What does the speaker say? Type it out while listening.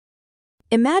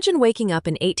Imagine waking up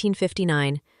in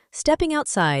 1859, stepping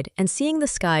outside and seeing the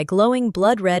sky glowing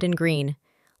blood red and green,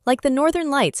 like the northern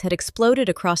lights had exploded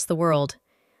across the world.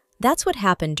 That's what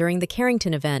happened during the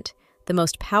Carrington event, the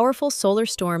most powerful solar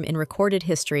storm in recorded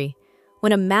history.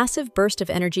 When a massive burst of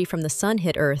energy from the sun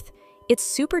hit Earth, it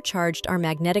supercharged our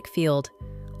magnetic field.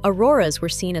 Auroras were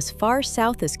seen as far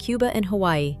south as Cuba and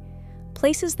Hawaii,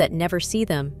 places that never see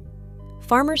them.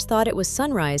 Farmers thought it was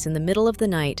sunrise in the middle of the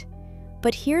night.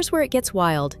 But here's where it gets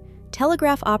wild.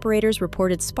 Telegraph operators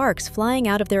reported sparks flying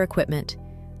out of their equipment.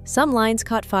 Some lines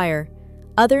caught fire.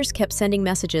 Others kept sending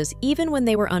messages even when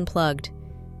they were unplugged.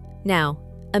 Now,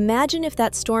 imagine if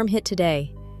that storm hit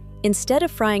today. Instead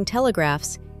of frying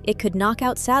telegraphs, it could knock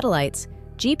out satellites,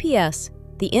 GPS,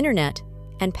 the internet,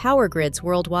 and power grids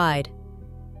worldwide.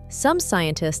 Some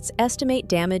scientists estimate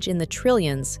damage in the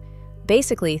trillions,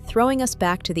 basically throwing us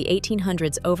back to the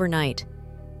 1800s overnight.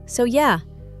 So yeah,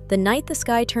 the night the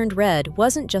sky turned red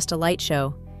wasn't just a light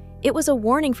show. It was a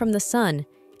warning from the sun,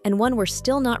 and one we're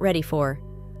still not ready for.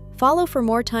 Follow for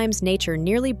more times nature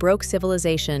nearly broke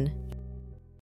civilization.